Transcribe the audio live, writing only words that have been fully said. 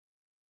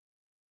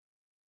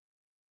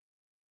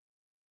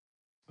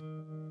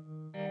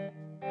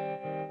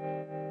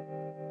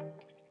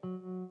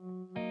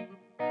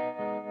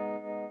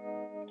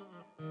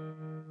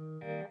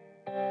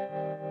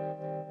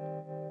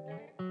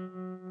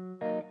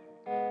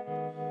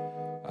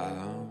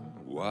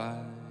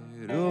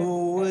Wide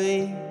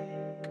awake,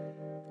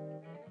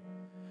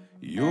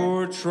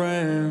 you're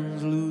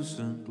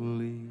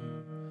translucently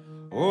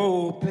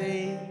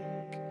opaque,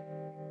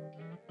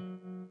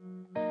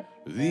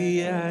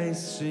 the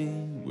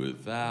icing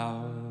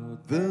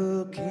without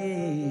the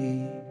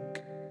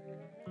cake.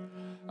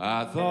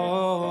 I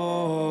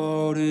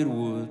thought it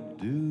would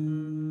do.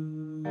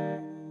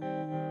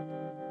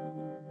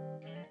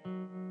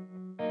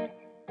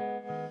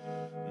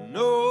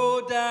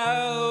 No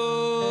doubt,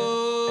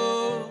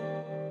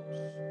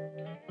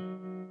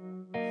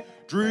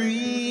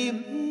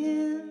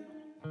 dreaming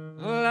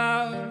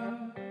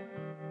loud.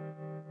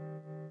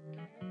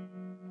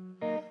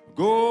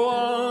 Go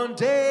on,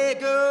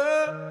 take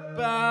a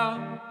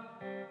bow.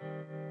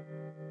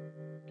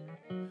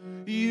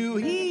 You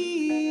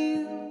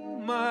heal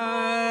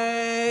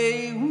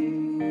my wounds,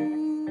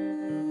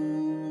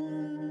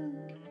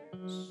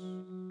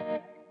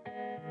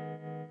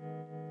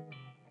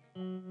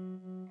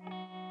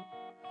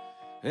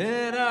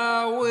 and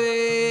I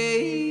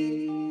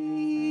wait,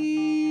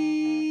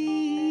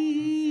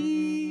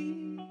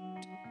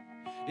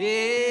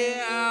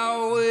 yeah,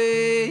 I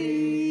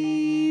wait.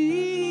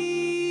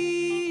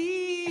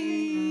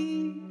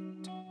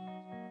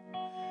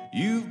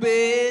 You've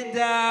been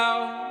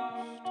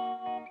doused,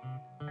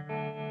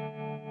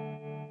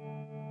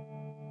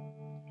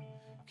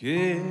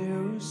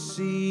 kerosene,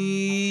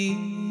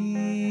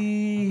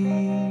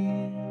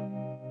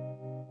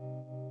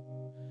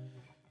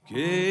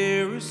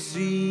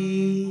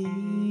 kerosene,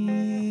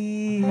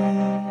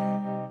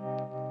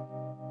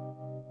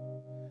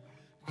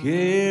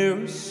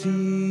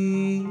 kerosene.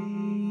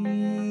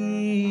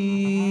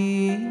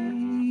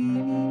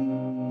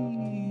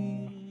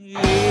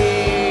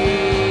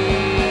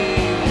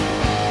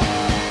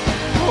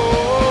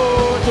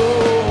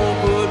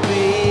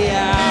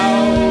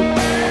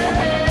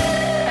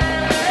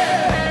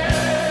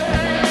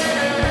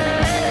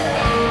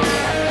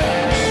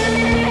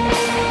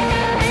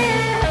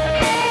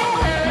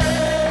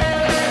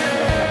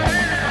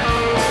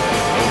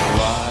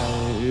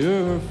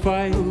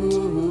 Fight.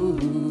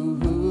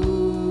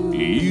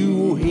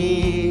 You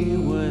hear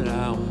when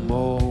I'm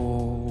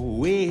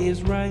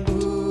always right.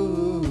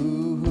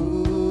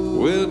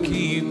 We'll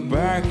keep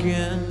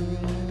barking,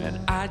 and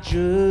I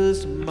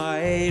just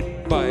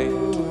might bite.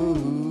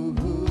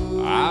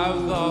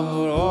 I've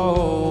thought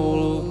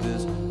all of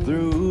this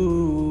through.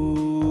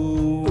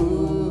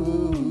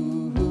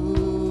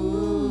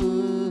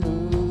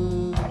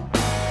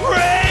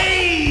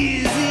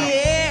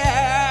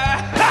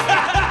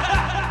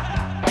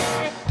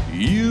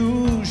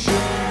 You should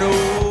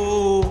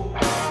know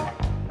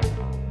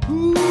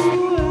who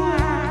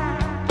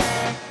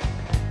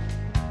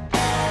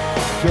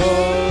cut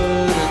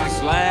and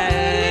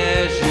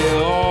slash it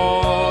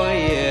all,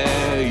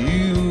 yeah,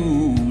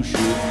 you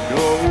should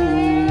know.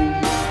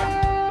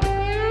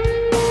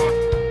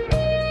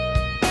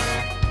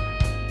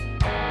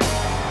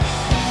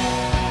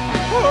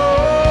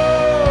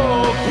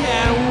 Oh,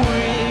 can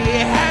we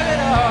have it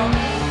all?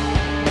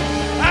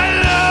 I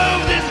love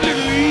this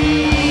little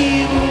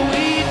evil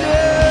we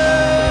do,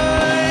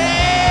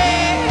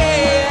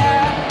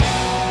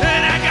 yeah.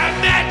 And I got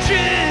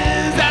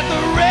matches at the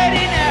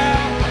ready now.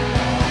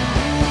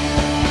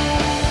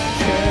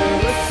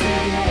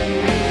 Kerosene,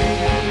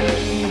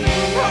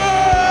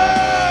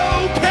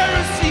 oh,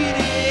 kerosene,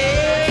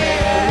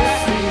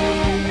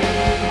 kerosene,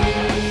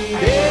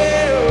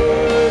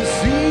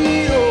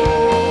 kerosene,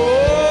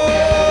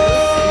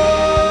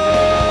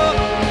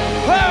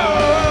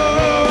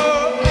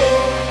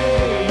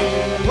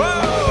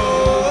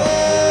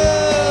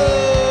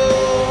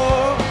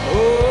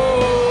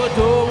 oh,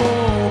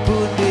 don't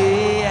put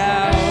me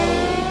out.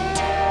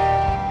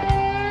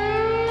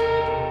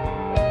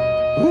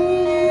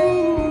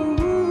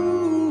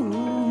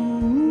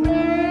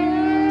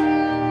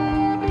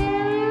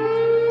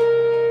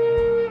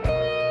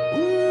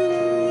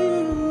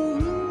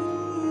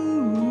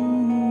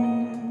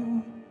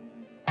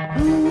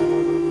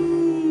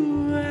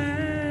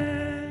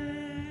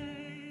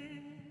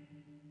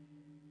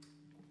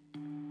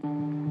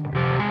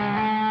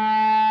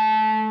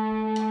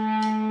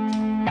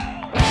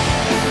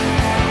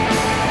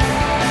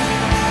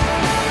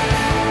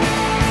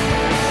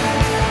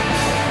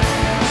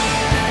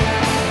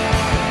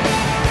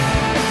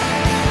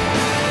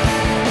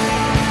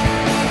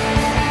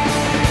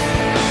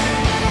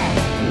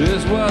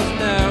 This was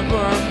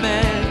never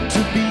meant to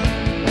be,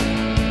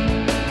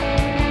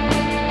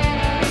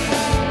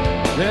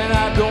 and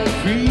I don't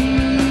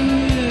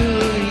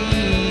feel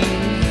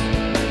ease.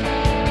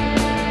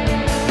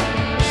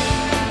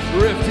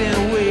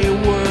 Drifting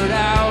wayward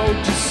out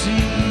to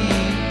sea,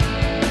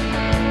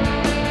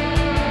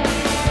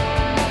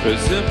 a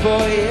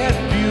simple yet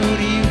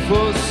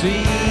beautiful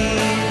scene.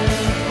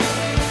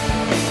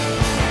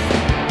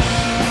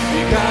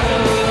 You gotta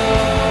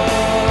love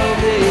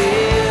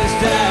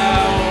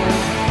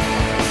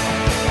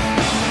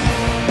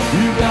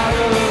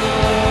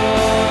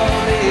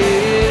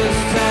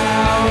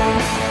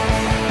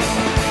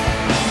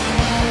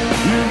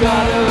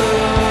gotta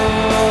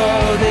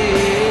love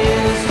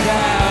this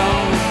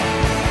town.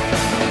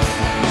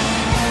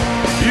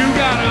 You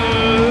gotta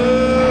love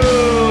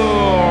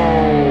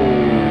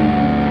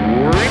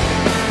it.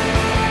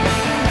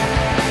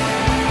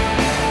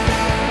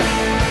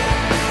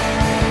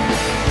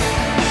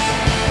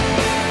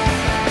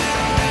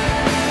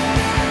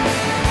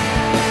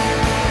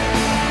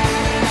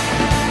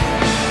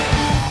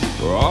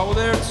 For all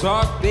their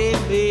talk, they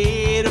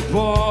made a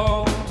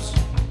pause.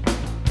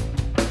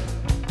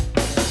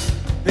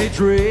 They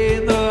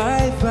drained the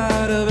life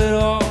out of it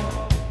all.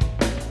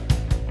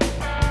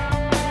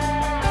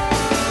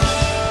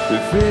 They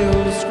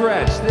failed to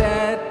scratch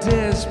that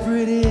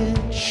desperate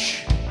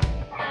itch.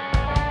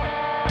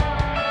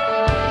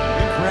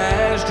 They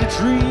crashed a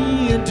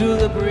tree into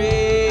the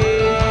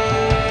bridge.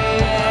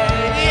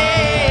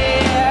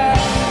 Yeah,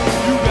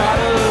 you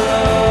gotta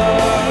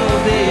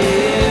love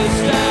this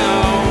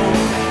town.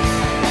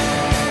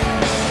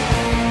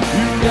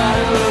 You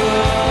gotta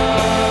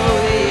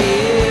love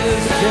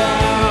this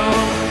town.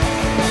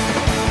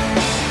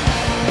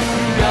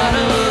 You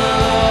gotta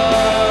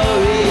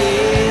love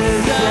this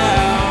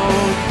town.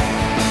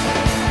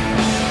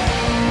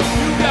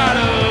 You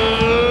gotta love.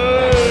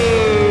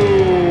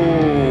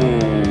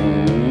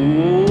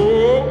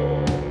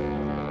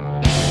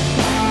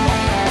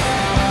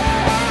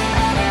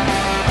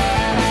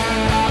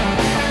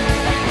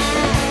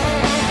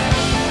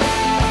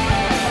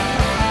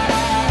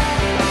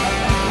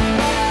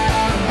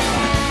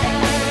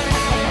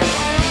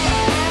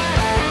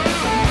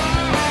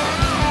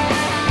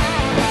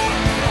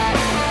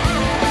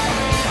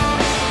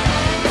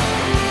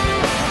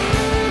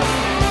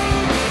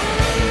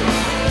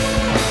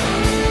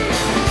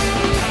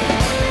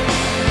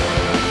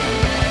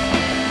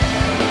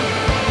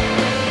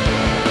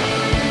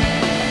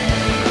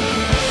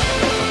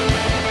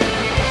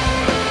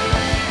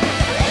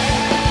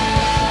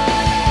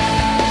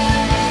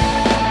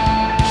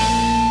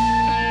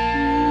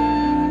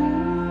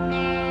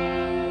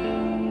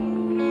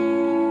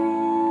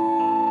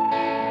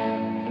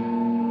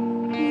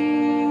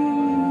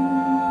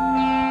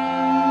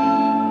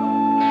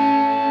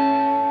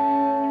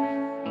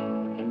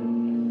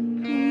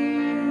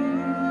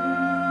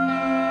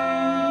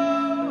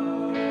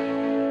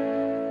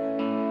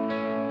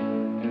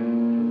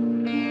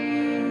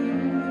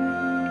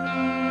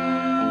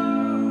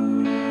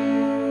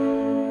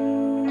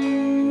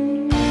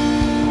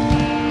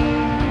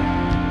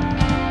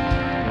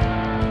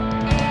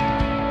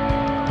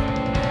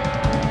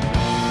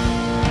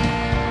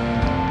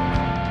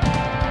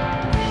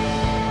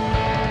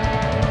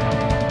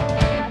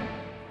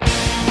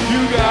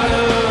 You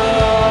gotta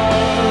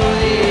love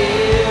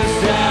this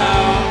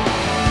town.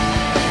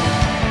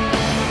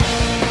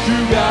 You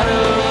gotta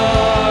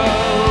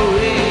love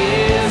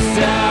this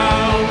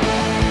town.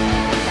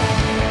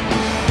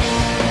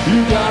 You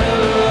gotta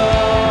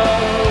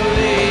love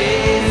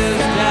this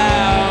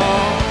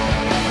town.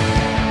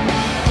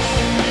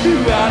 You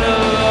gotta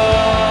love.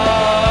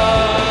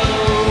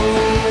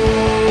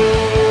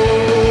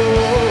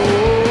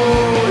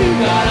 You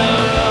gotta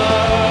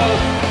love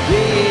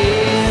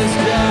this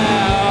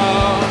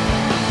town.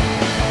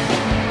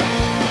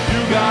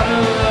 You gotta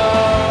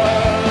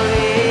love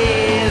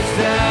this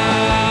town.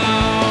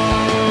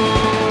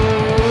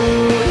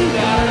 You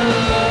gotta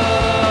love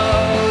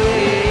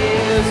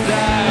this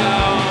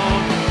town.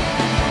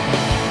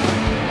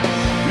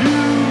 You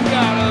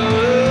gotta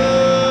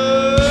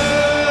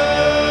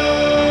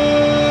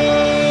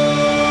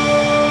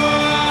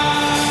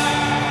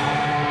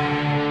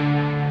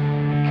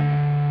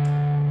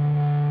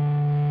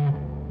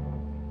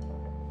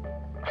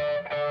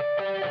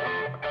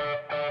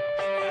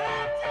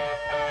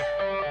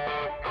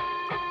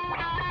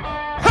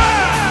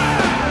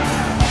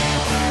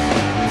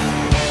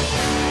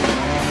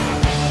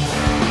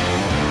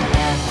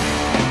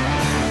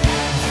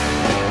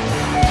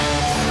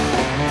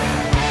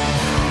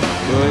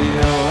Put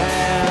your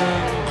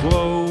hand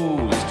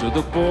close to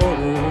the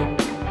border.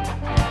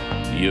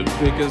 You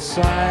pick a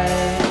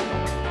side,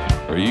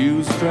 or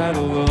you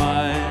straddle the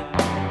line.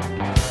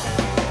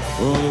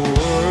 Well, the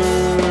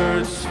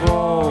words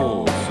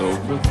fall so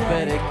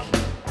pathetic,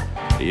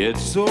 yet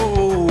so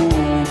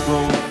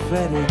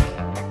prophetic.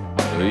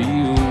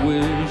 You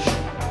wish.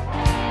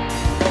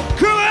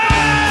 Come on!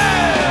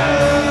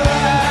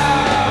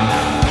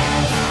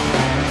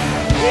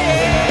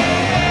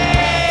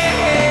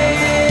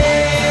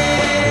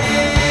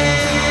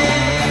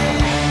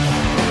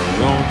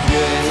 Don't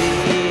you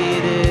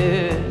hate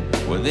it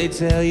when they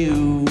tell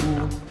you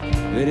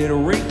that it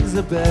rings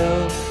a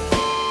bell,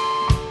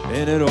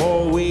 and it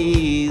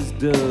always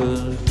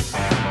does,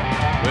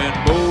 when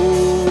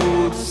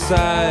both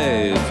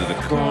sides of the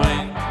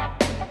coin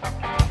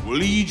will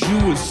lead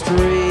you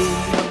astray,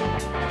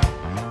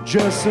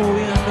 just so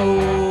you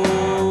know.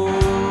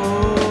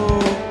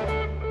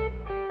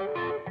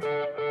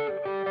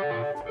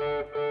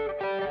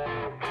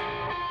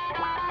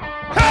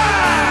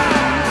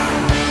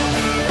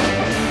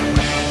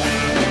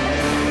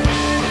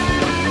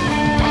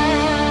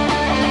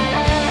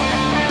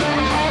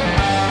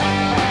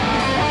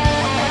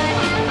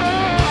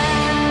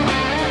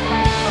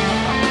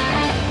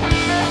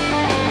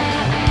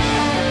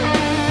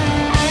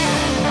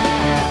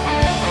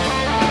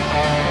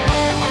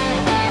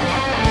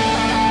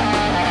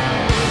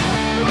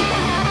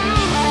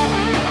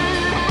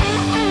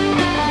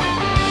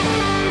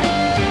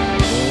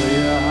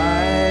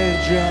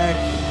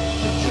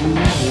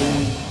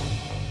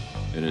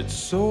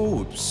 so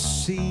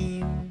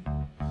obscene.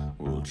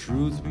 Well,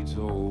 truth be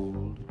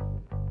told,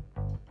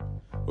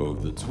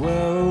 of the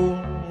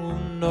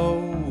 12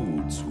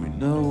 notes we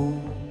know,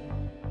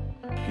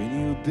 can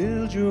you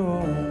build your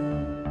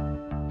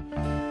own?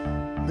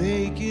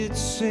 Make it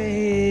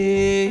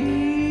say,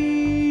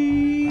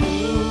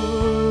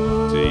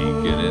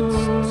 taking its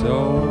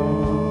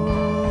toll,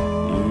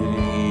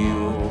 eating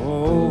you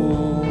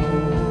whole.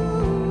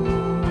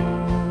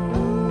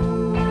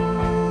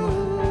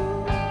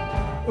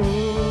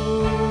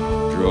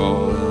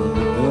 Drawing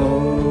the blow,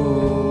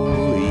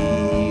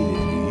 eating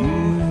you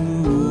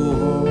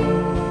whole.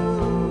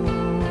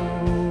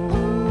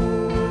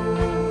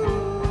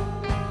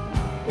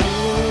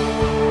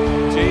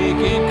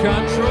 Taking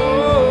control.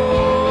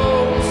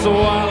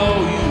 Swallow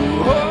you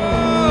whole.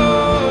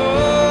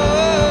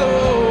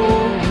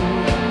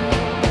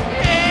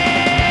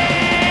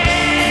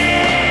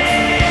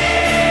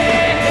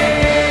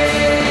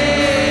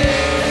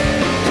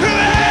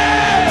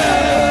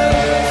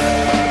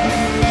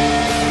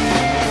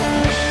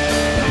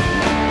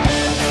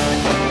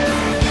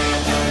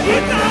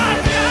 It's our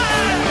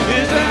time.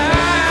 It's our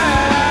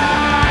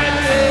time.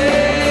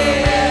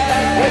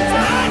 It's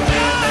our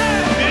time.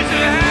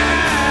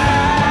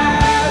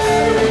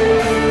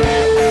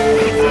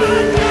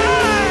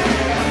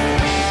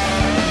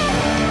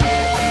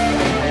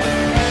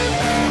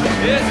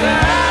 It's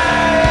our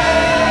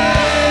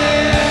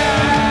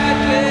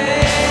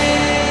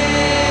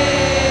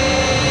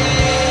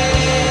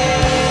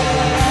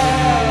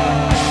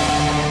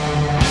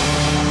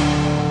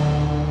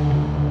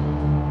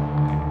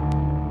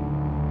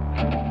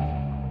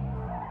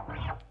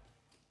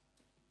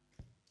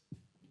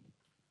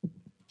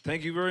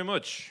Thank you very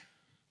much.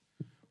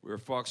 We're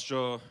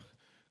Foxjaw,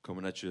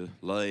 coming at you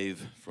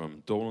live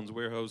from Dolans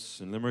Warehouse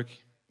in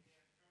Limerick.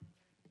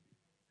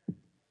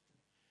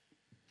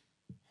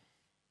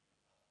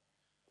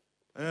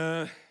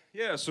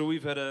 Yeah, so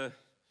we've had a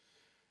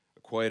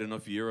quiet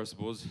enough year, I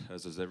suppose,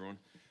 as has everyone.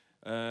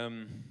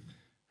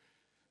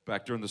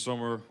 Back during the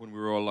summer, when we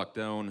were all locked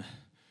down,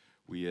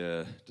 we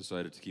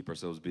decided to keep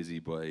ourselves busy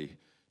by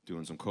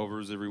doing some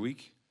covers every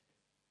week.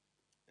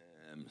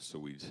 So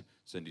we'd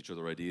send each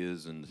other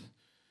ideas, and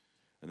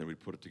then we'd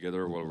put it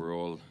together while we were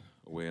all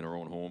away in our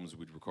own homes.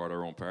 We'd record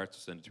our own parts,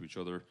 send it to each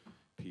other,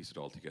 piece it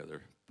all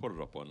together, put it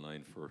up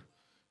online for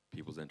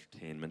people's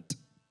entertainment.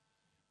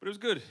 But it was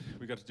good.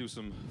 We got to do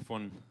some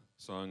fun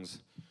songs,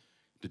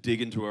 to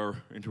dig into our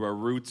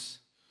roots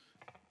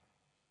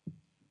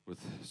with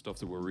stuff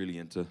that we're really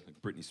into,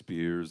 like Britney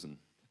Spears and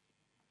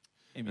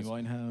Amy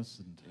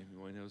Winehouse.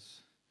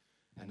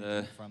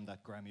 And from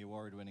that Grammy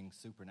Award-winning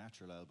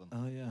Supernatural album.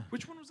 Oh, yeah.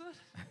 Which one was that?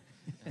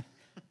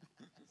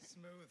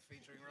 Smooth,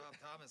 featuring Rob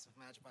Thomas of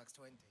Matchbox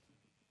 20.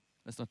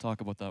 Let's not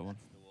talk about that one.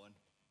 The one.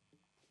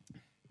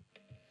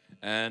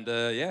 And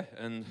yeah,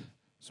 and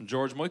some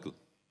George Michael,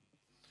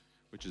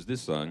 which is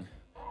this song.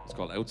 It's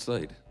called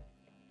Outside.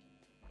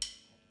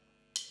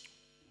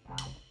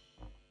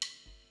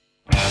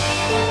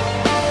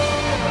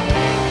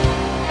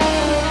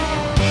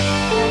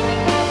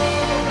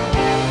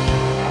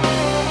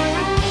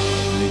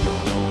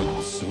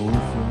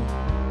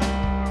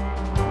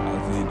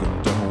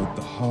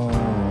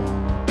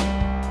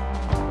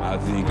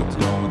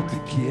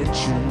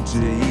 Kitchen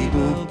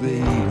table,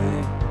 baby.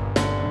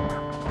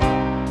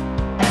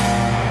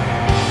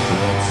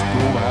 Let's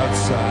go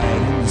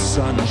outside in the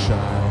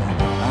sunshine.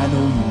 I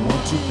know you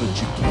want to, but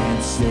you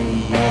can't say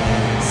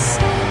yes.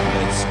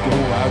 Let's go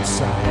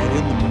outside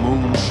in the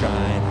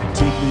moonshine.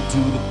 Take me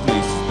to the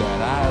places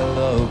that I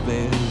love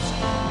best.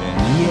 And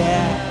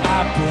yeah,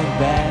 I've been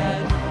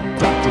bad.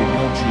 Doctor,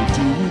 won't you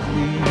do with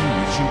me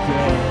what you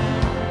can?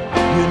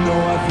 You know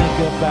I think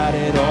about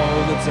it all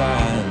the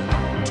time.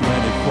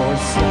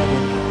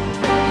 24/7.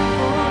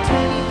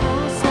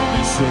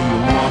 You say you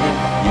want it,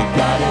 you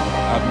got it.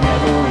 I've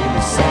never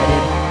really said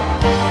it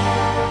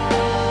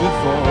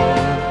before.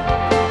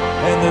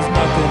 And there's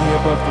nothing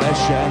here but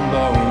flesh and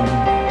bone.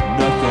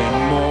 Nothing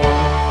more,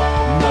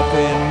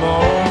 nothing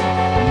more,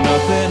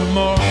 nothing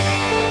more.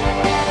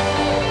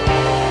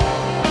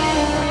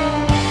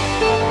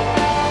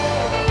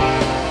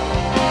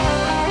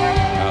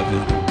 I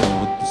think I'm done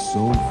with the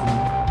sofa.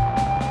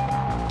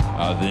 I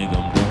think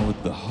I'm done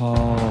with the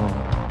hall.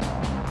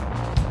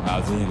 I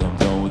think I'm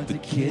done with the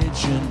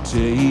kitchen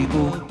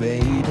table,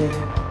 baby.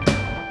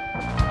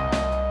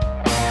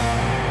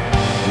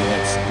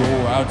 Let's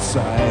go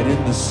outside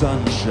in the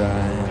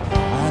sunshine.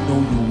 I know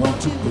you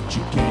want to, but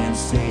you can't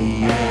say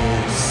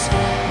yes.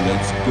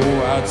 Let's go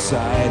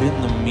outside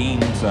in the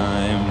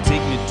meantime.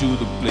 Take me to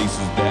the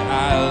places that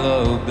I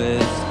love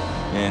best.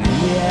 And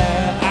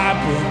yeah,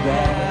 I've been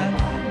bad.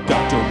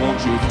 Doctor,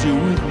 won't you do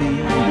with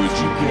me what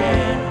you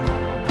can?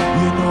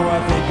 You know I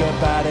think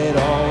about it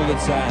all the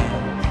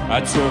time.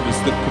 I'd service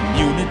the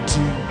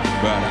community,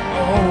 but I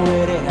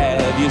already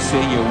have. You say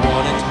you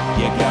want it,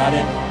 you got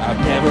it. I've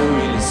never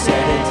really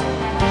said it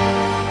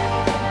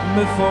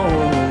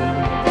before.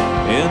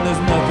 And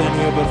there's nothing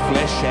here but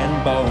flesh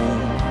and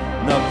bone.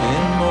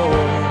 Nothing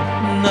more,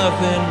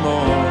 nothing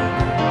more.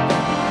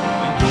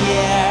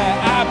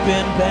 Yeah,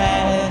 been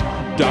bad.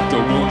 Doctor,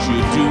 won't you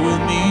do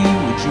with me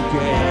what you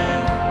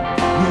can?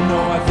 You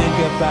know I think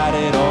about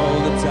it all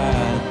the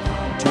time,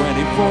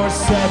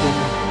 24/7.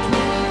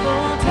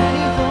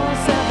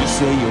 You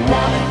say you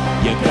want it,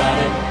 you got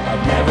it.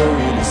 I've never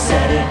really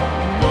said it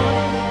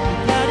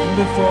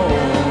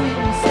before.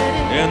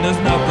 And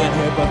there's nothing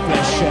here but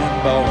flesh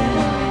and bone.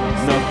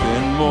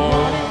 Nothing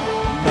more,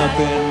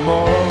 nothing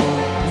more,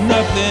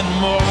 nothing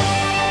more.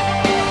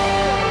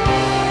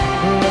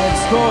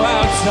 Let's go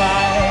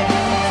outside.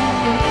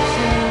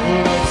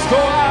 Let's go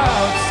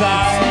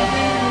outside.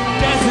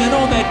 Dancing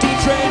on that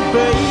D-train,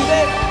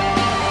 baby.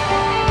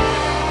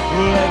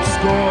 Let's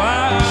go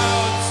outside.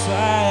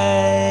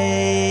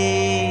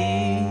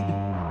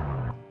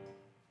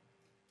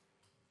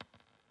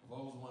 I've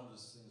always wanted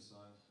to sing a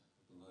song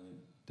with the line,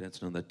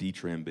 dancing on that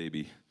D-train,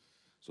 baby.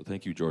 So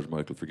thank you, George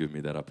Michael, for giving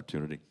me that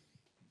opportunity.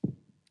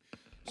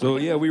 So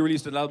yeah, we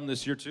released an album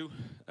this year too.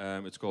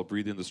 It's called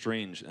Breathe in the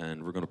Strange,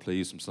 and we're going to play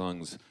you some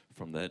songs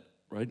from that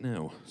right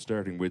now,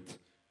 starting with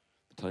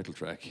the title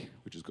track,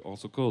 which is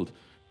also called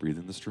Breathe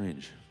in the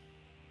Strange.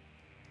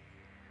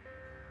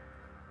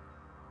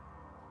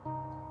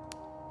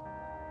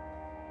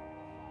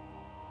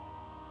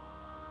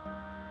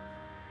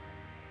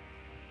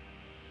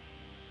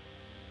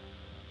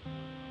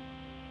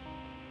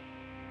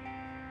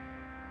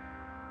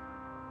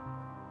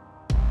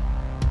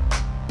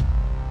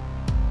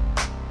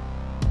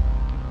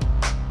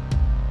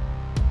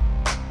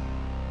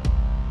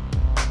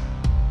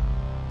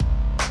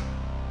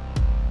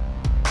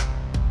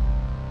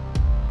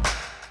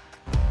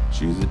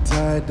 She's a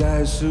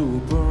tie-dye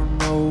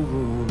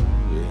supernova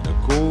in a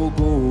cold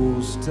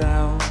ghost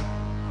town.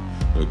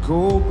 A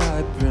cold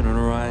pipe and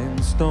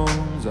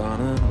rhinestones on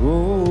an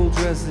old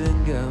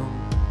dressing gown.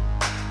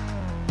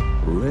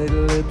 Red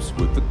lips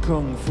with a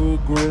kung fu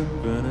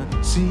grip and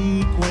a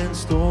sequin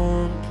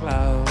storm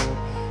cloud.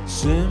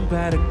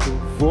 Simpatico,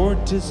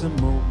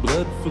 fortissimo,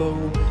 blood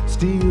flow,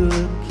 steal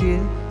a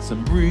kiss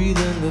and breathe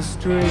in the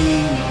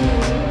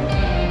strange.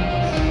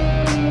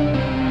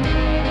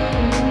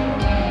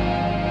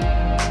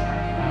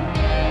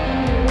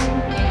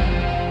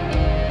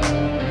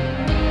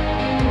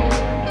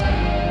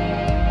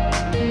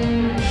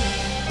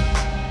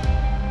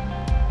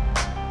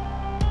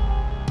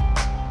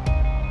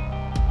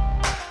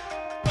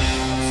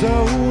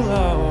 So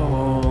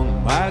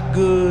long, my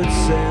good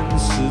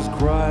senses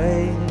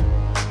cried,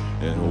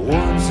 and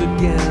once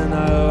again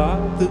I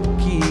locked the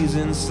keys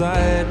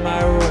inside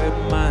my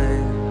right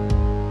mind.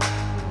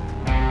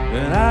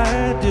 And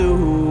I'd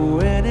do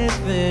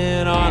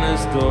anything,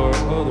 honest or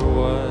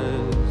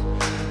otherwise,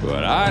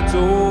 but I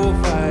told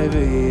 5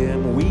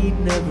 a.m. we'd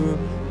never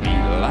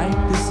meet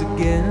like this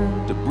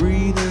again, to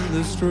breathe in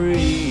the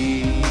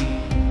street.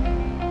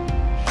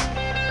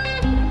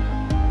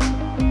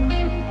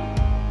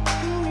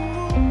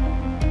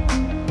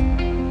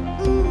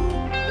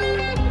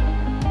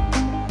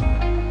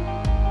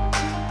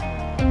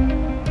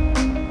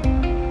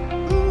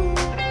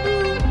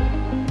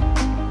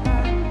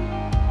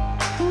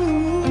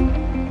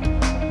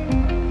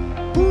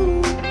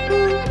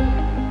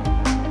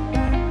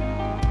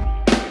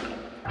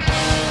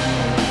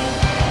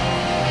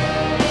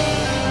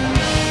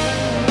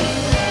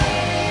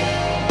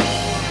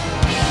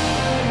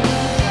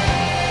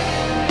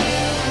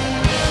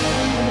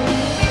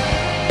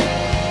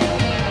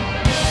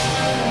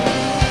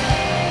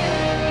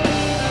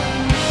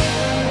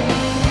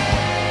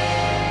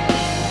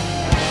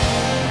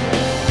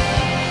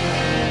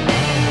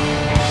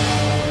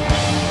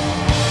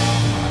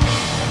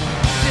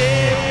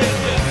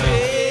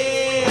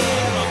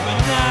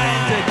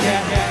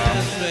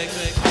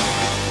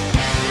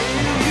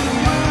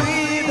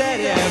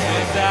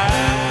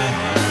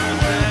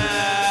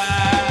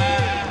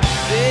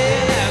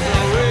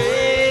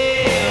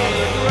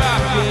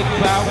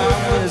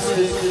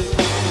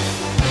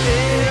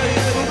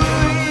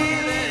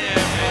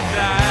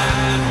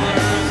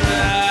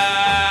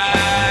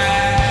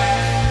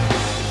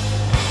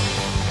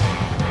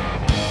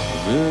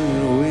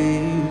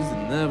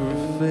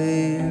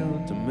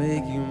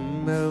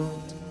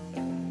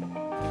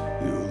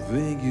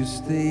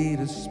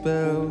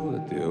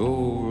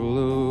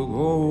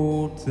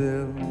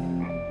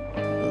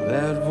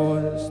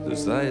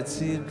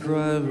 Sightseeing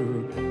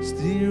driver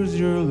steers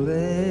your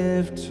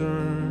left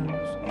turns.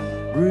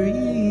 Breathe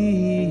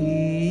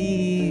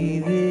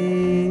in.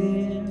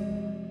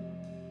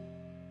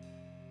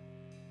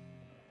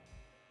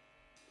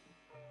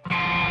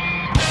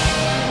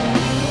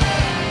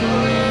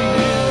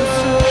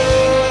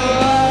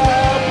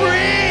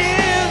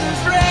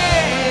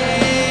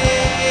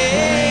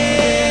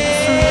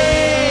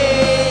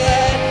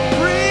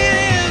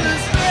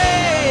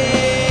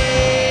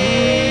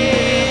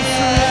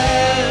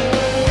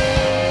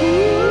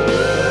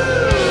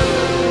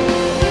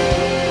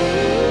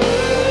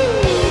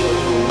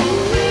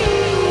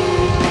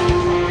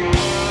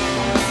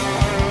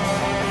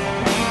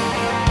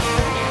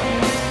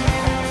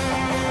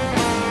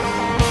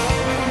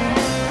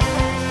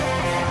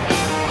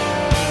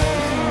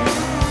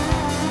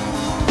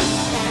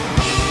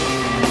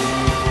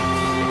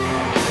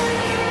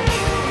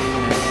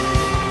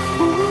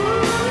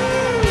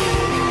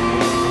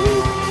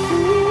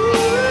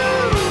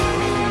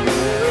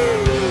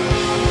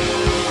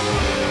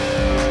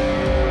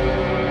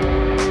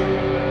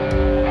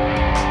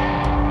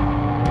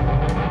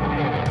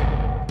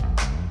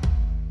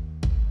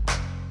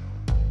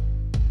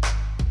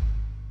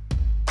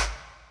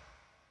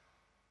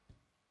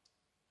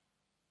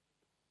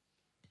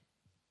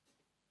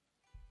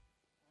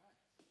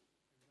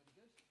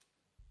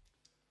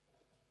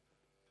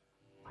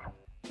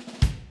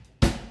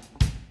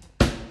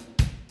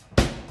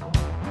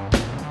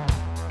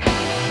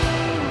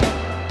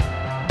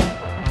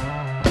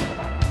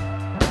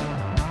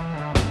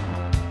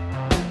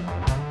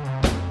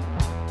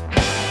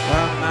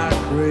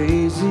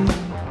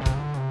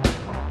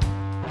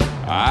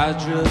 I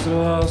just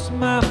lost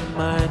my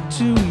mind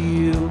to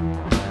you.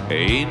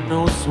 Ain't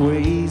no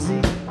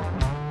Swayze,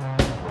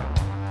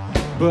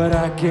 but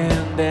I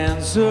can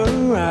dance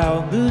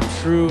around the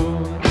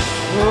truth.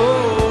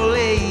 Oh,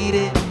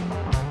 lady,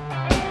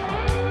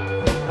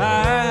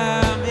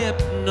 I'm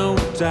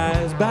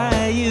hypnotized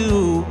by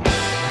you.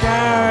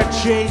 Car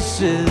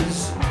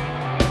chases,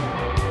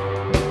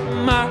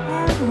 my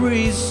heart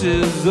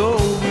races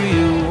over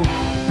you.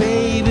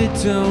 Baby,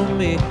 tell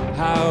me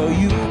how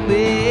you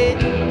made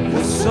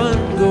the sun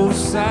go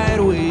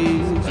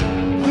sideways.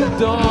 The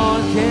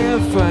dawn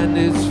can't find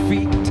its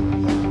feet.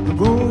 The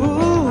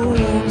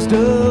moon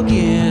stuck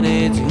in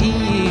its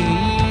heels.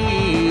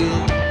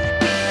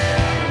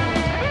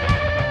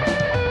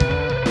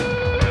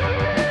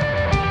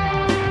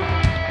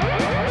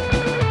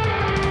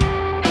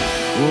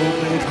 Pull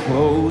me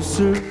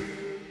closer.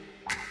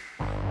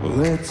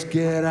 Let's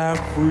get our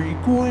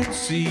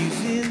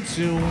frequencies in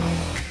tune.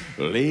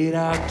 Late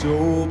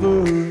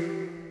October,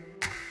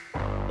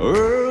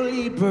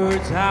 early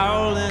birds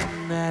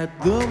howling at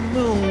the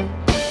moon.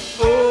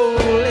 Oh,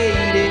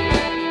 lady,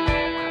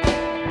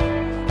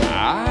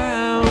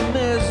 I'm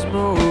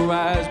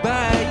mesmerized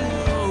by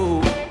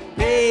you.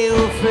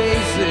 Pale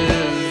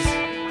faces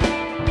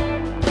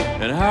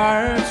and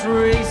hearts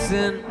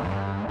racing.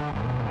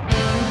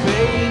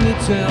 Baby,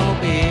 tell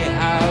me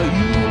how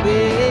you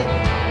made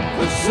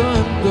the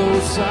sun go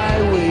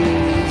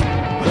sideways.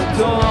 The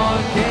dawn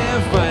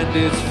can't find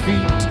its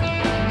feet.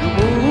 The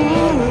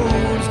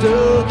moon's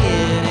stuck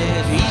in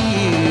its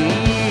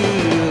heels.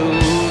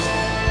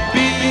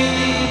 Be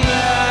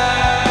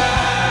mine,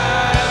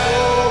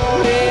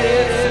 oh,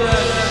 it's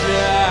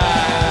sunshine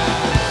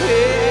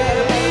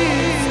every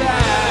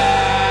time.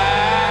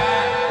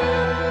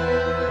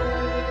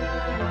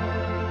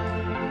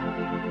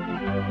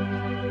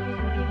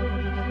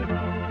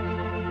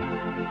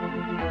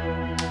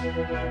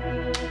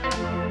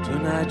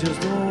 Tonight just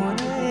don't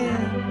wanna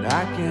end.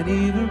 I can't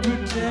even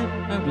pretend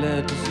I'm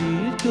glad to see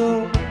it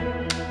go.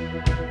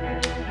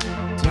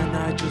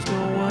 Tonight just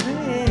don't wanna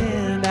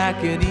end. I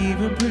can't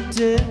even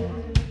pretend.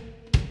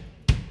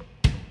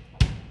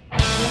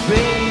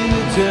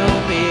 Baby, tell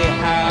me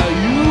how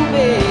you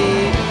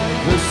made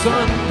the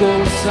sun go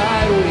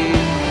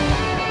sideways.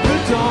 The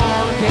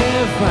dawn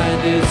can't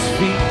find its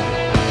feet.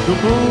 The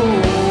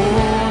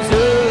moon's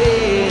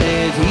in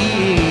its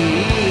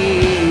heels.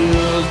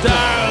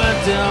 Darling,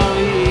 tell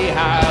me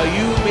how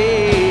you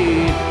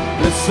made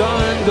the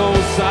sun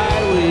goes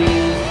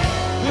sideways.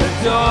 The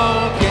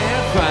dawn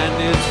can't find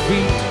its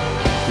feet.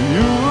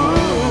 You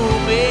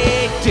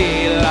make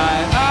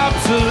daylight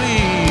obsolete.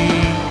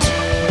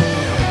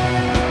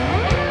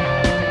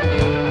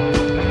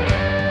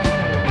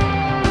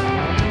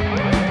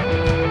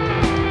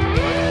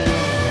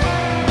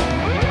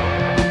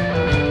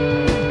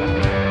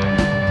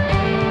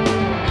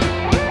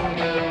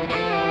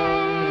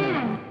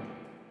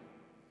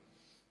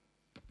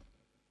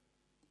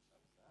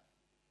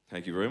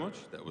 Thank you very much.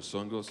 That was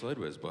Sun Goes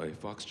Sideways by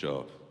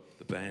Foxjaw,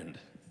 the band.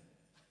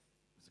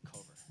 It's a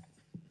cover.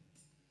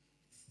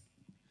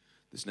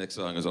 This next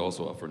song is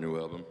also off our new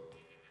album.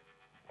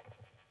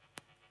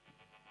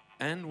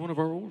 And one of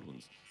our old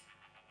ones.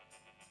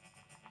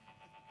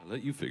 I'll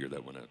let you figure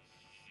that one out.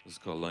 This is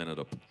called Line It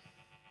Up.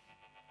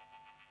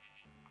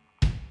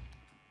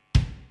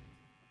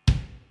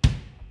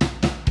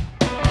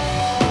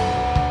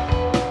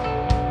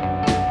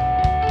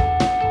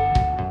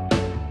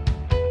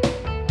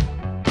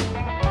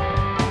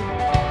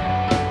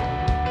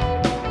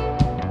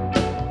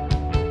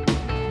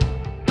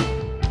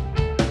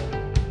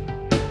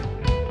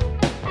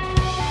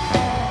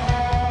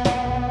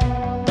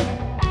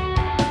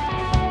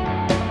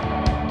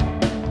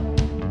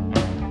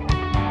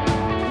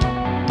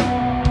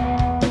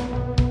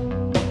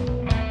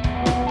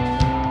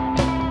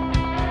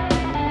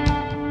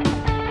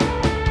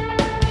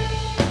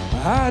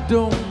 I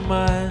don't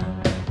mind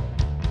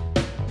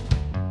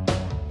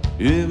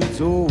if it's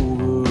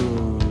over,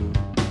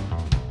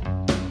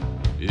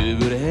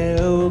 if it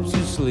helps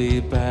you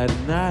sleep at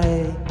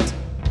night.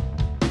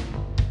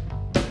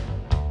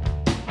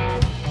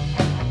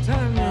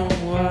 Time your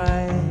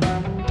white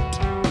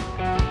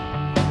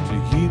to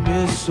keep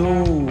me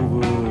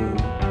sober.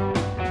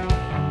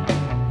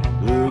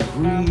 The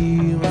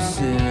cream of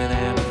sin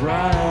and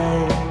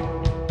pride.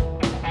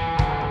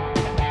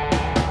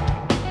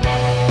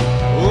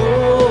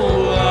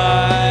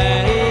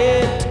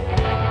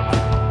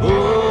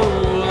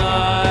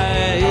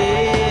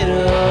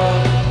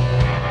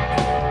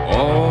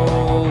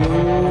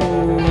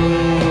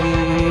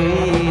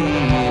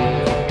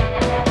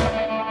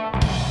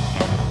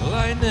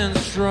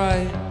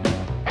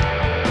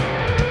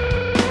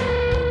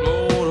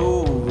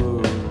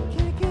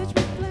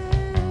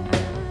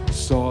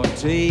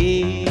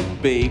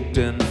 Baked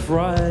and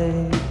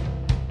fried.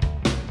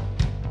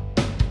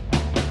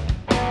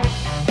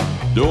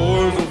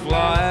 Doors will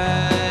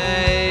fly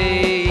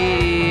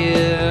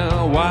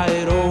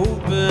wide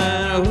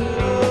open.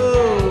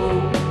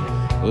 Whoa.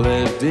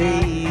 Left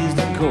dazed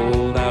and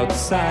cold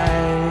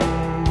outside.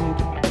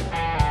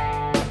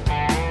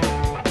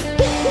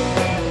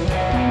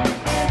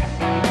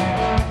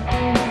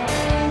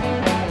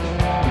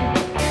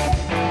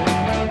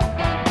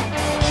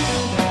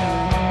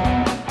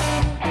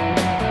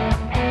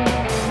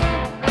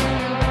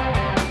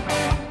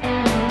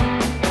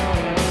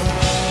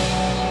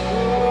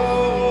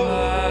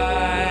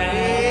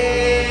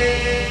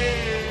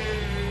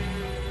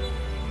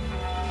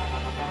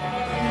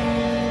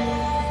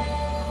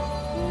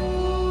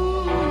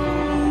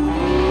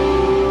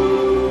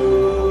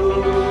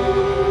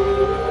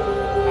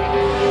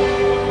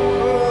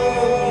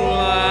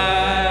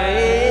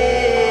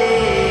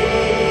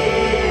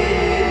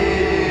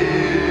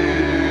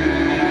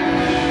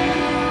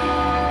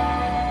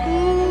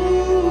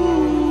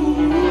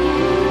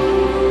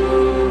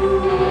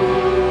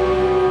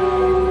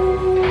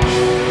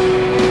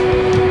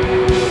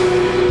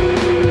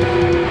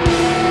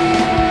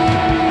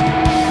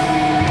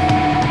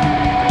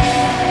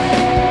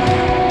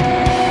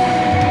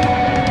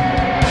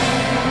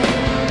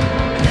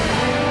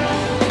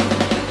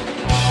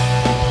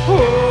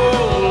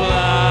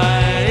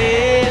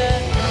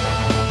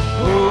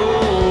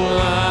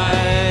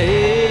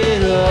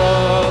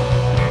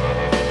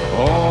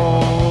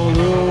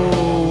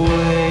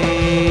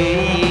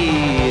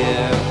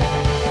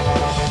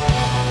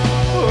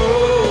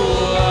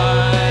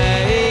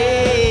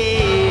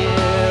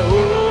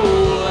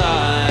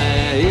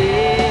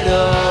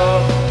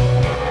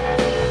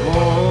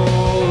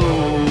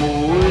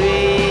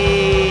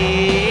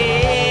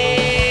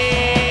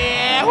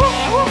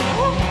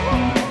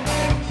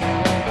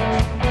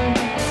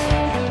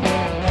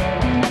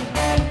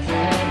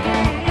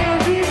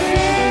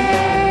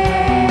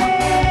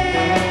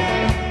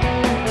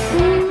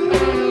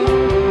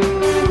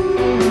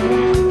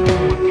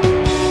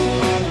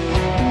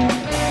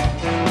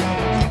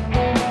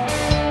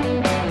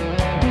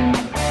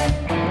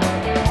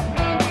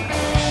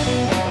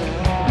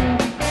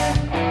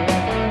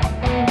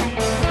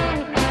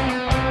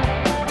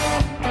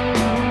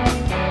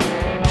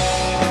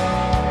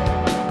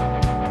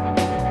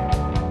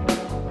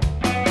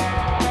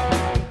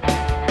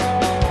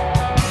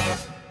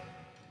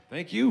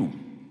 Thank you.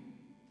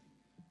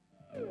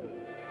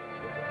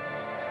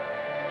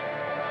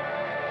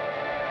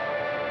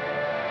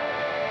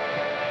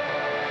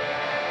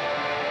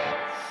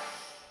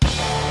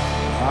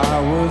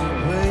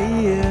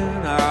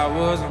 I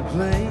wasn't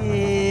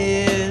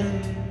playing.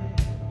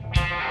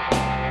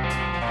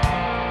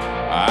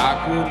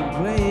 I couldn't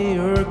play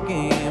her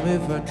game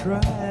if I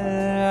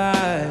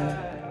tried.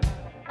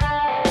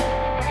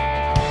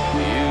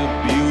 You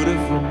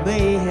beautiful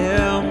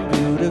mayhem,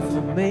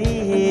 beautiful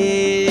mayhem.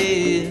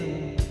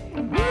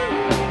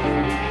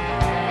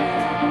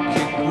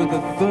 Kicked with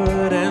a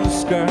thud and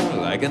skirt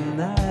like a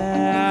knife.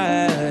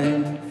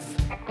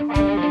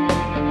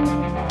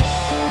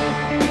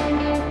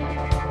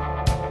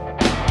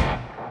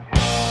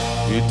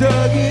 You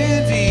dug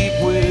in deep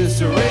with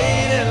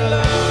serrated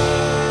love.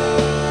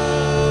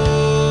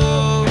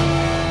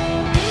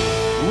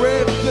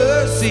 Ripped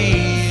the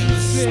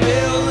seams,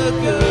 spilled the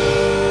goods.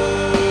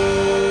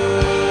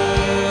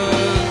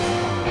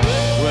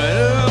 When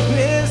up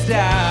is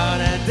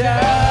down and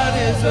down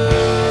is up.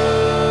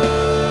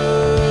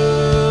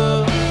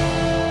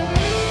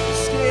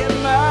 Stay on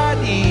my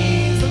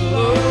knees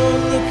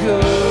along the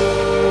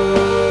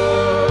coast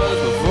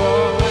before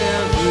I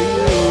went for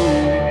you.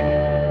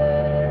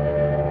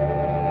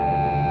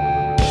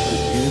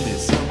 Give me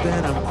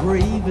something I'm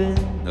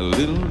craving, a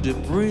little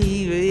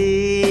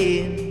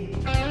depraving.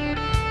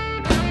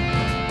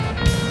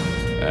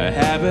 A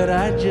habit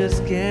I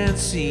just can't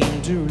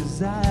seem to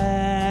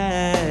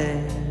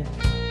reside.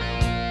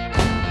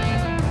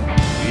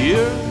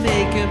 You're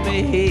making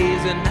me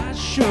haze and not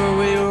sure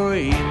where you're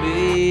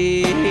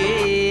aiming.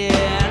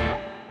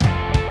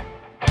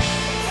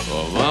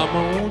 Oh,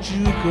 mama, won't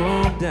you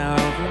come down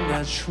from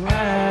that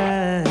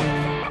shrine?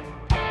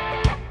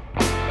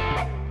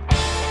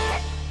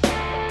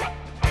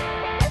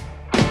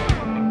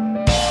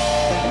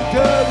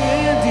 Dug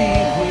in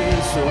deep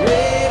with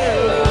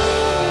serrated love.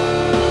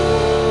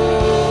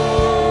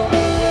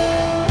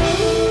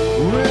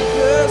 Ripped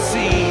the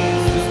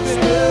seams to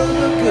spill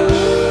the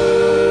goods.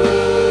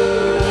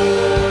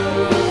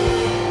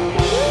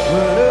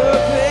 But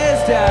up is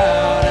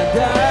down and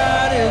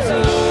down is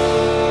up.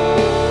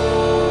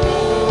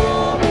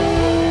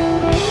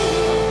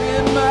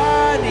 In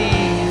my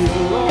knees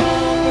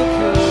along the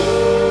coast.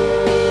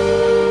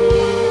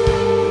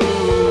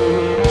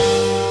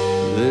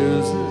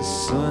 There's a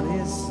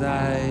sunny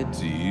side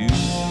to you,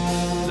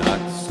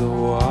 not so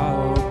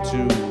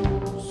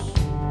obtuse.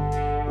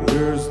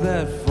 Where's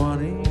that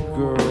funny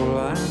girl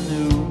I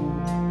knew?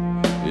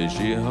 Is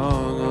she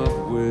hung up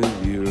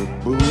with your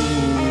boots,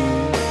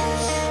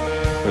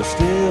 or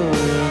still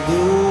in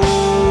the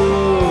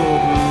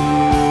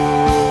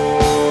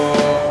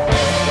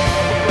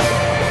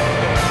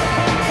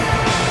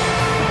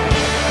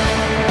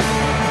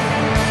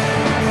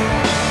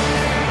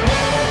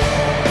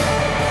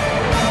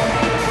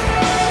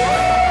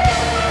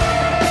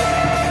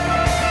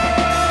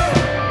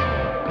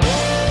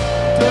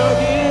dug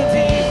in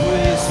deep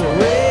with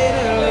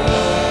serrated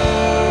love.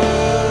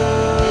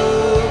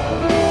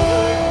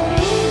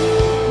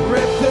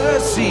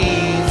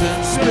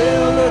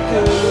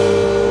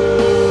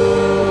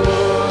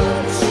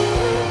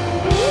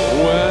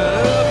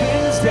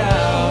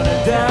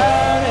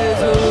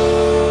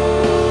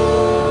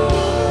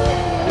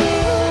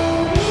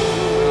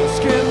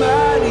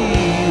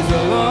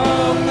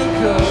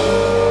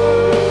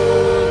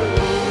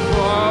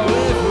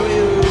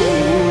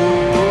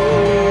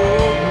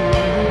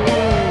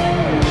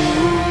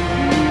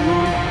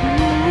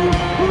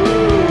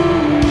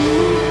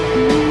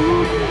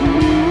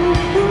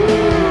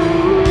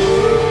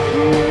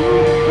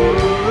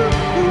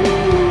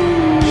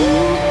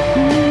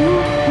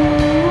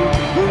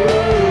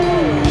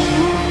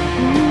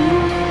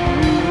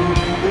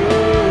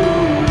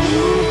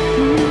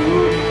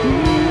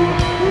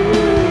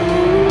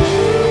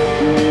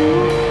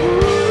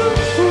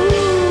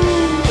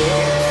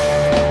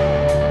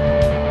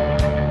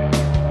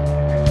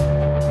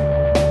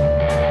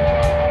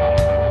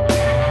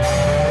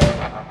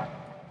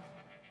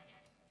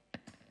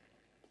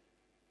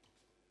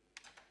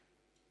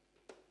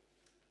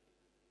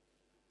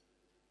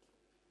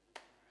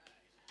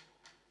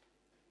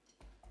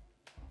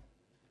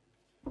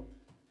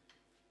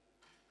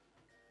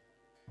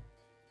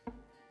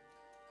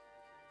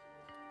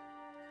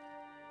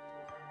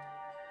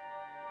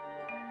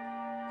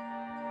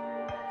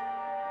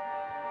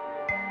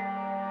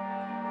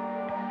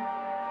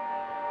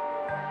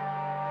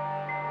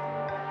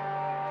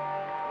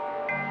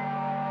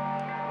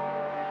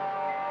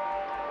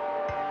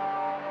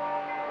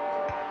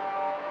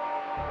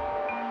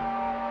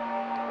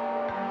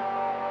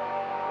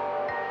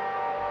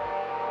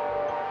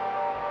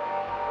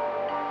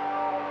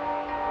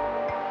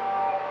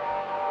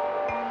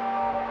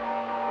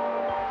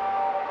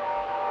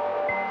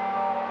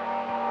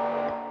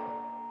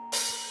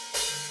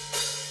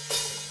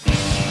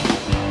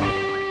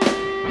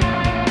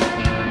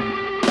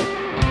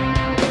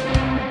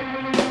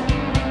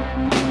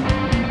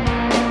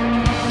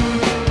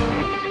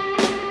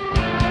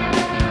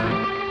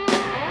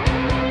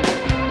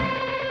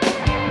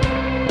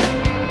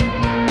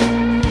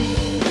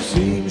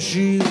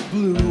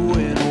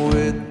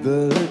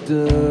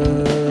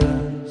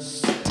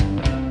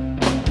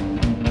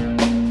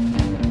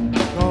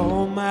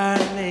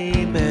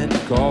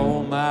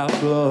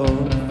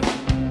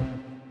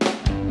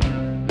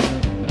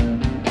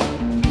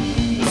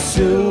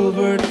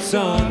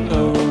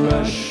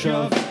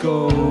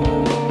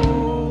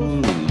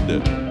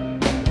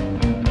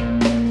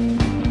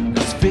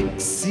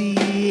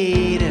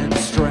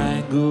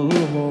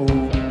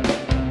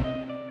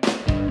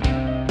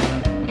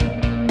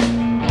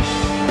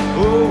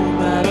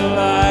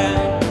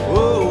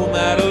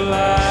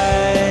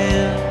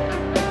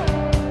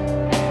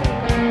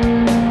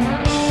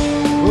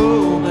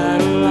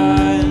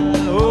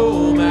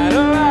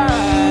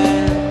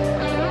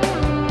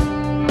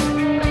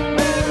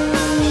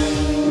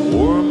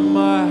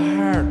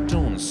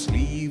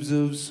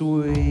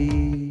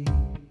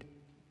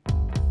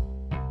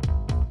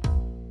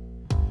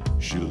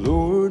 She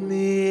lured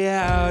me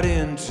out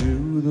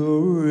into the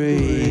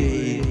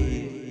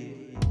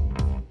rain.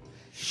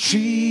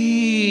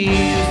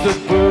 She's the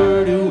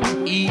bird who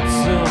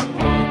eats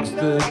amongst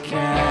the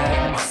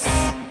cats.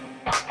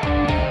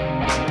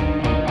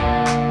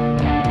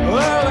 A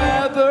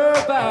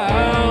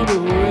leather-bound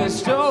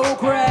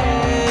aristocrat.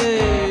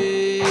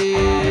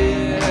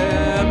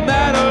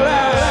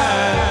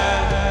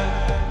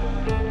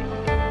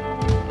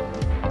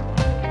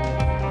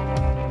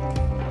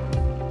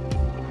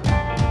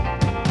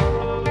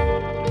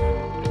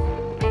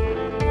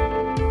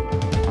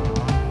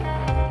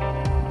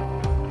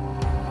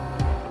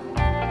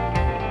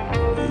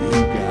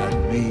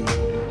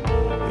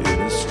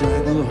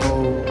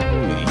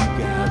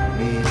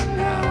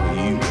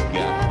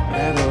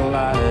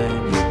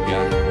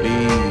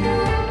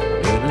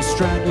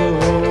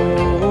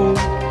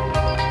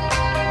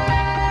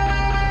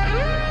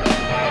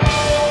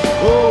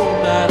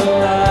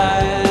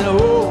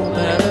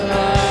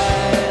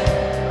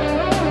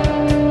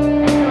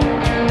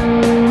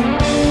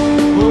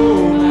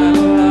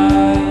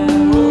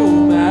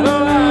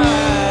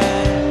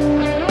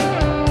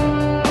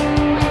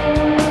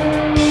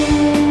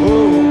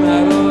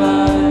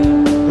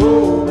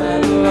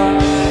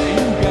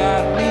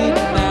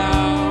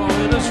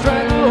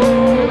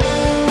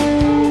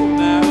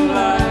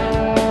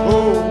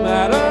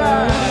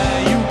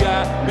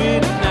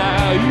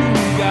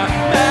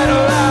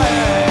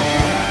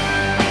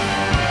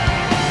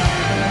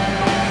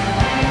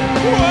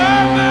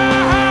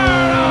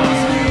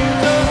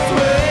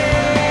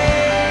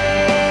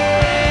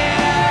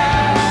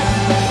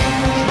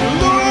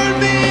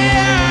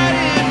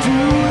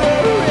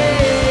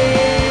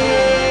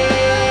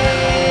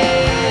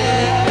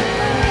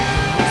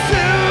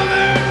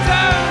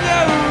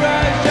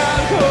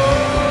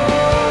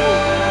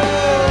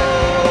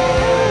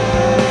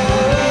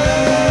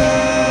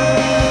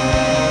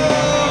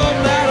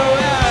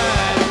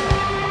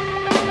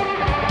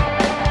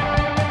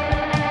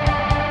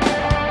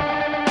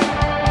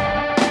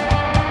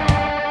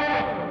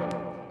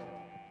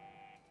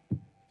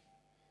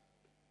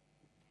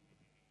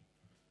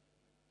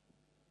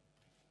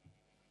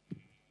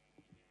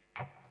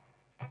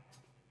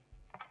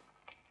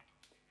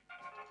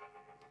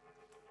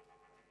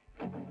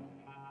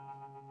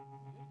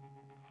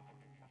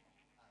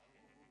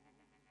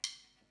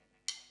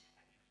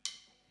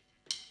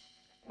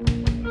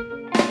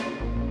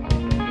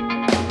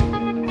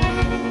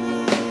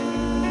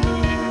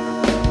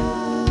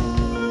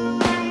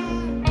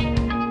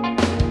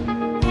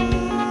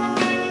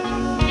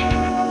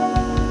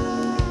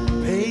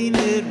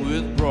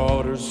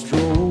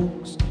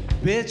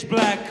 Pitch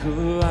black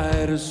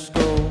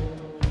kaleidoscope,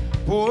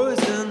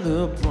 poison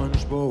the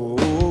punch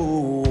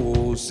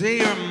bowl. Say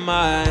you're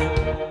mine.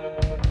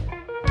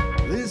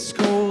 This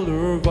cold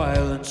or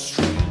violent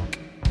streak,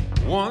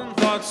 one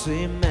thought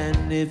say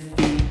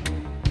magnifique.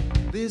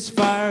 This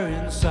fire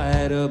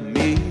inside of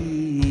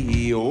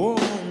me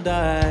won't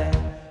die.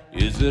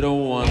 Is it a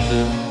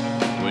wonder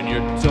when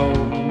you're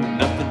told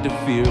nothing to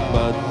fear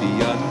but the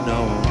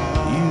unknown?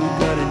 You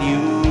got a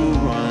new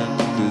run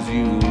 'cause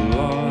you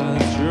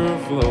lost your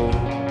flow.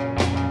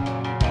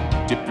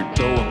 Dip your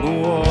toe in the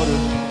water,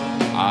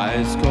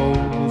 eyes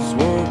cold,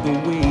 swerve the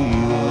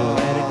wheel,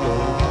 let it go.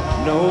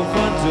 No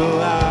fun till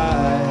I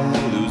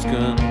lose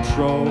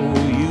control,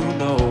 you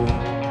know.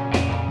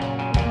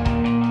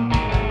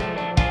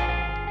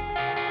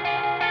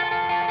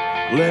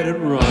 Let it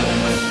run,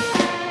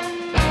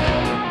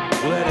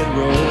 let it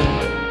run,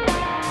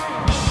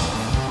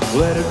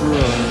 let it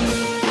run.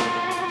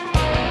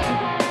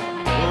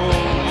 Oh,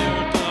 you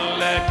don't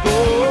let go.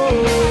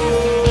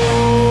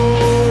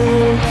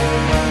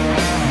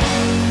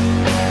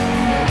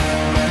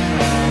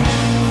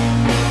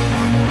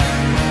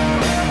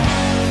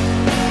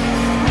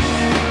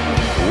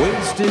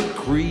 Wasted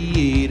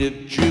creative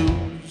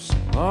juice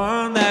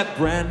on that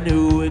brand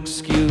new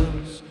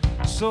excuse.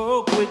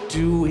 So quick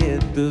to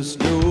hit the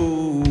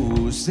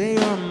snooze. Say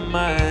you're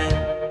mine.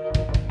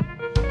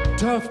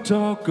 Tough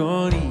talk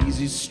on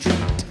easy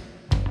street,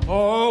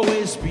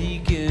 always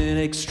speaking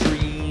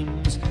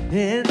extremes,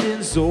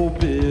 ending so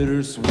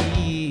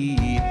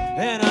bittersweet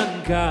and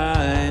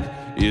unkind.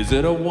 Is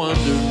it a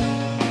wonder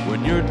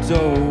when you're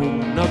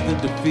told nothing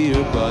to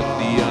fear but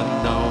the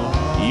unknown?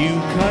 You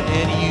cut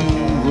and you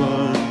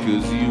run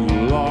 'cause you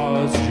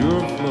lost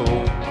your flow.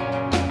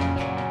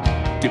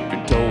 Dip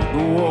your toe in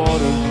the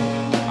water,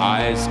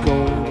 eyes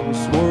cold,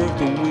 swerve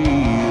the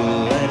wheel,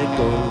 let it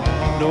go.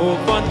 No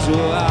fun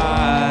till I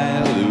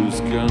lose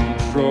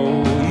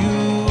control, you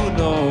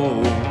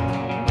know.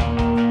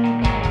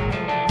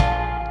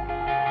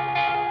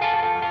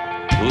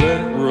 Let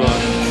it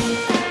run,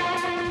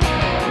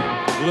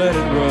 let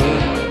it run,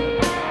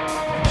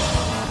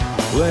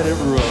 let it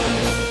run.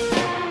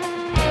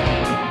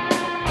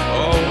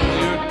 Oh,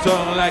 your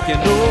tongue like you know.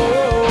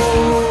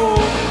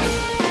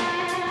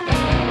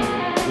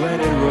 Let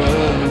it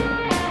run,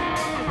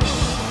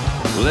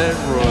 let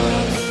it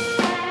run,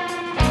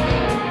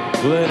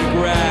 let it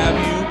grab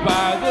you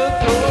by the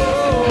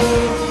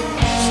throat.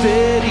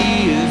 Steady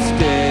as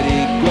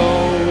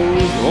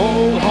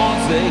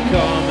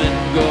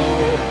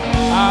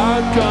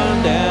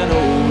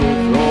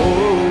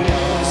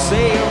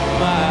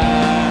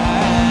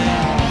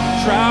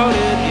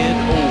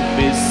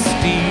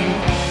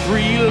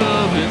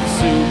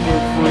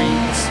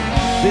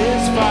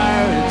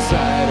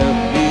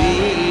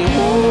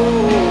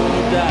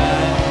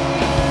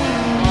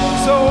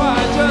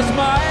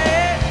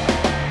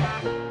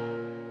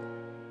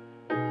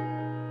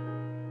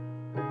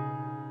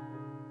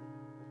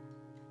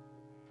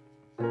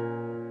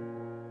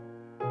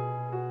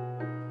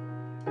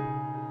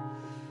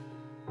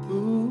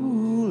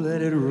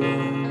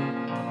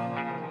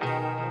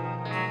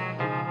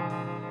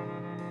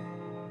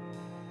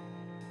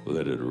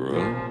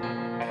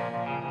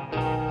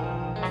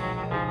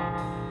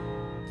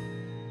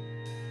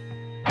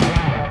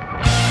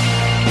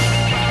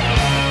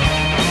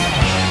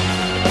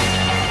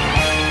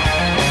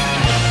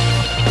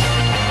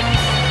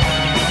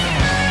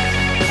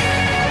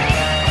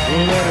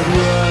Let it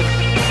run.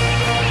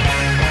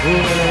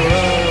 Let it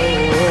roll.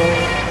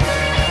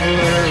 Let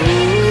it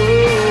roll.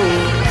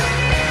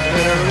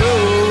 Let it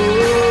roll. Let it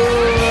roll.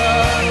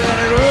 Let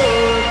it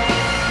roll.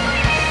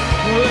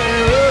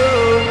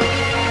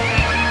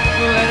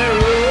 Let it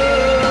roll.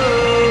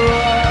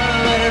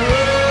 Let it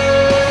roll.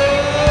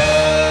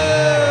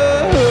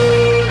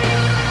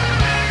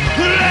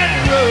 Let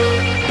it roll.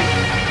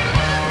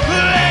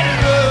 Let it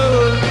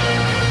roll.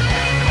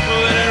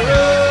 Let it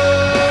roll.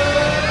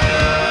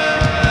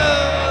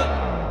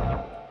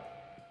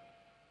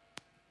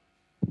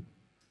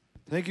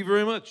 Thank you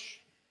very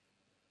much.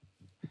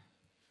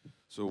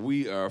 So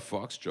we are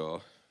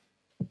Foxjaw,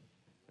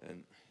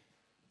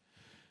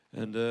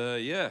 and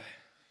yeah.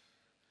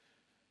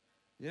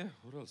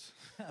 What else?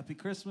 Happy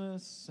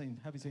Christmas,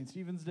 Happy St.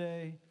 Stephen's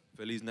Day,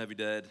 Feliz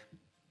Navidad,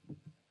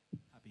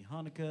 Happy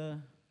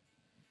Hanukkah.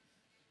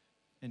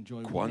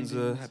 Enjoy Kwanzaa,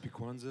 weddings. Happy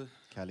Kwanzaa.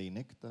 Kali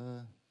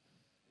Nikta.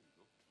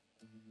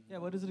 Yeah,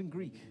 what is it in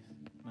Greek,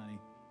 Manny?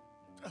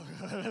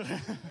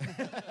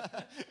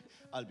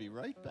 I'll be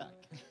right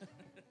back.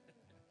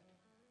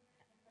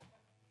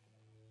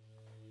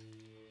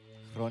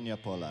 Chronia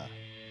Pola.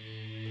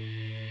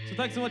 So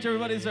thanks so much,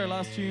 everybody. This is our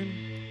last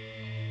tune.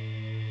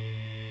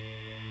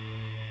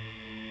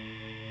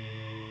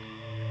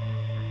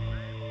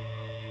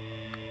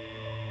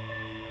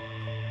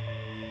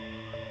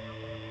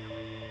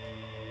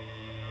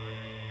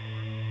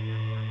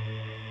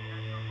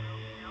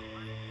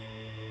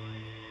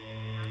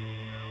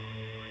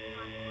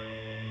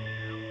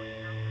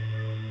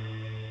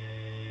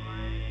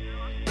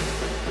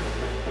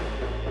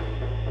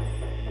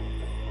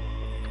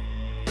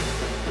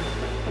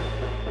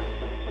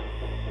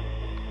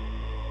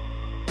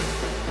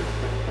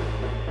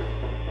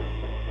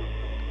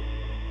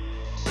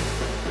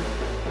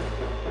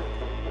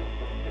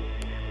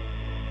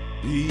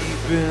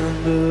 Deep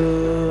in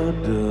the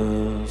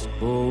dust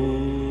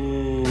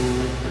bowl,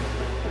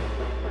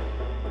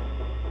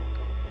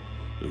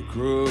 the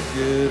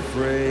crooked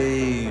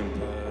frame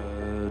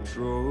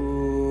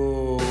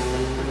patrols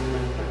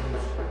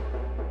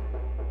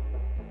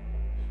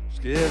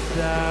skipped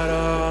out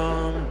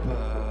on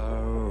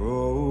parole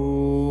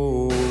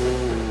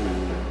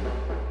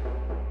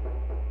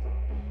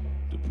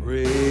to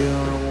prey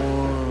on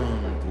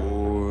one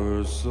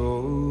poor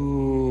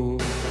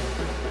soul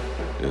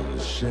in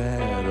the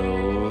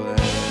Shadowland.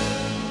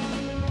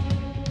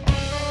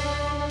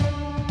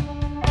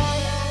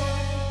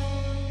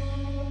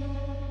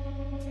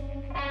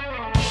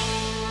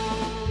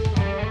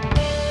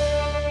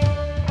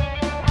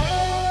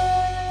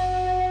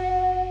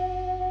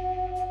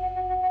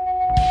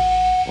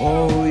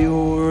 All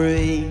your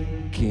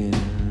aching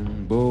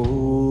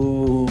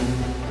bones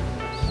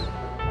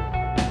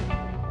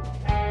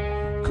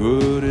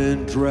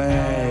couldn't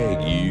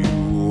drag you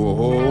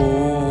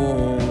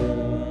home.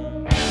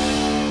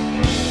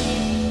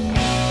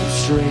 The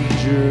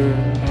stranger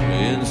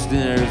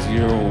ensnares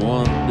your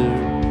wonder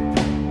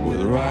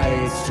with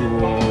rights to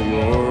all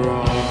your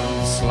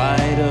own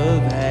sleight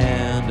of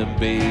hand and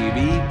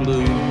baby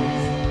blues.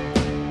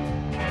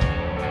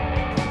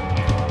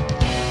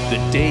 The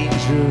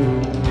danger,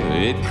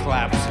 it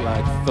claps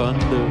like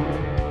thunder,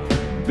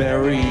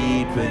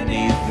 buried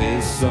beneath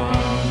his song.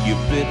 You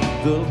bit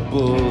the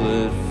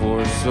bullet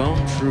for some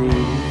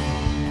truth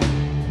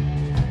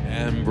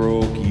and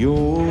broke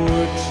your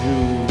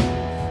tooth.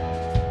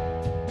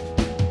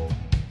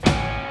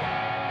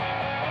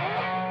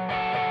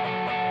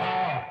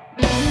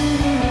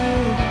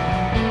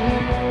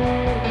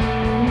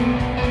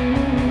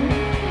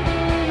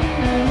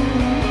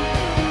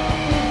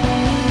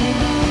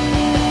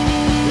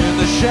 In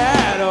the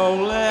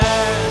Shadowland,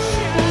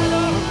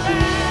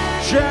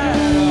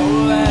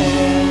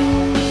 Shadowland.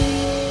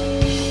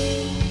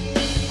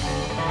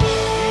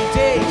 He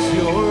takes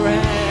your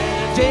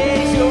hand,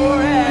 takes your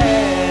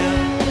hand.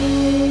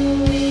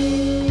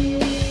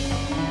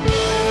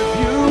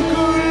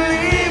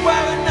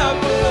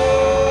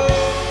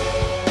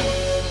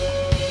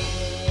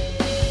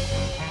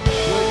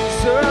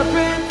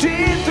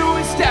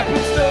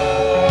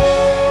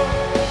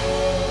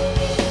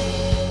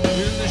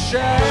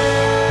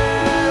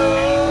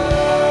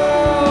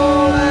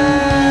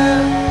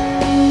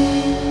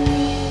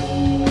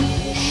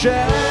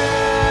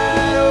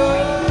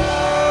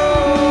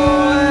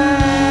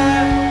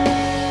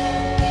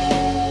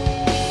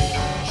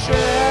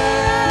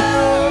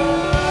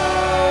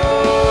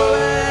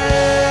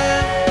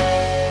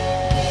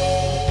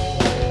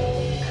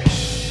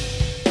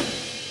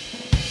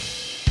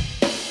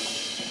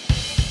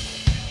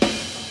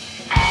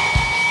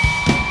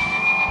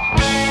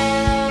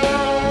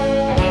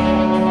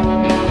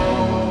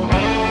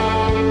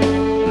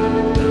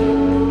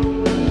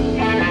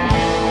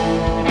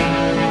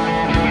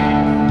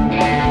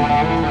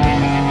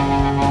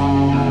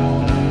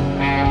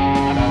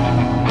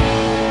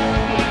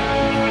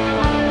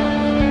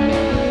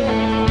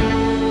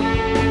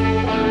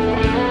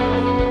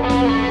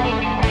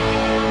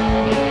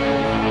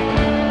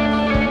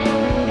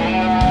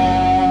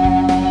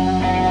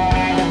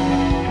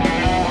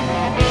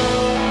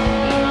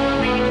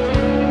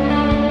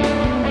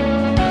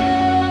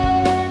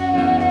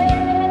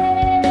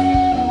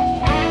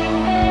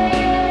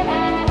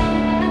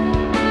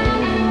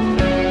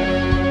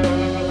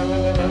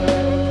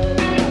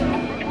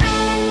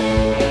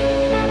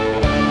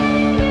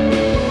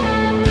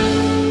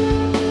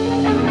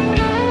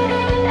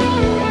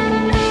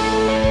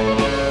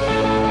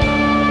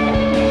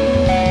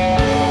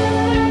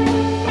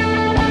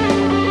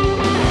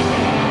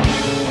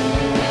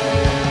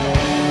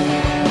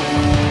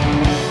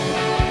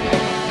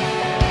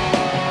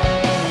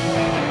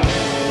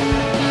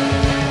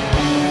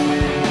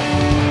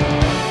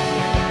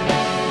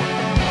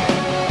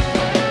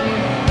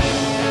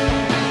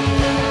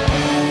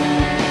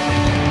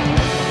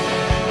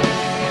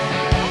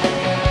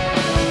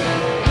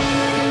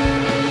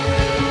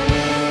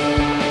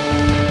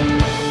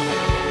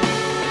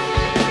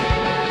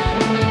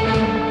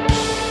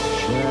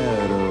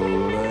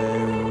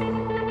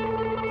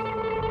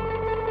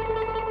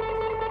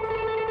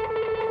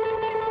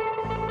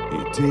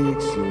 he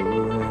takes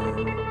your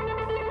hand.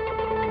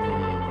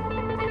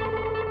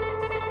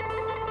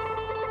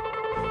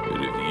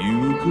 But if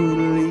you could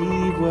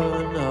leave well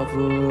enough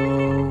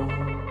alone,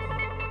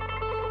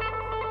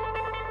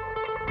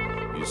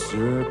 you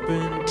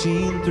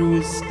serpentine through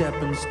his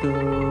stepping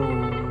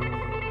stone.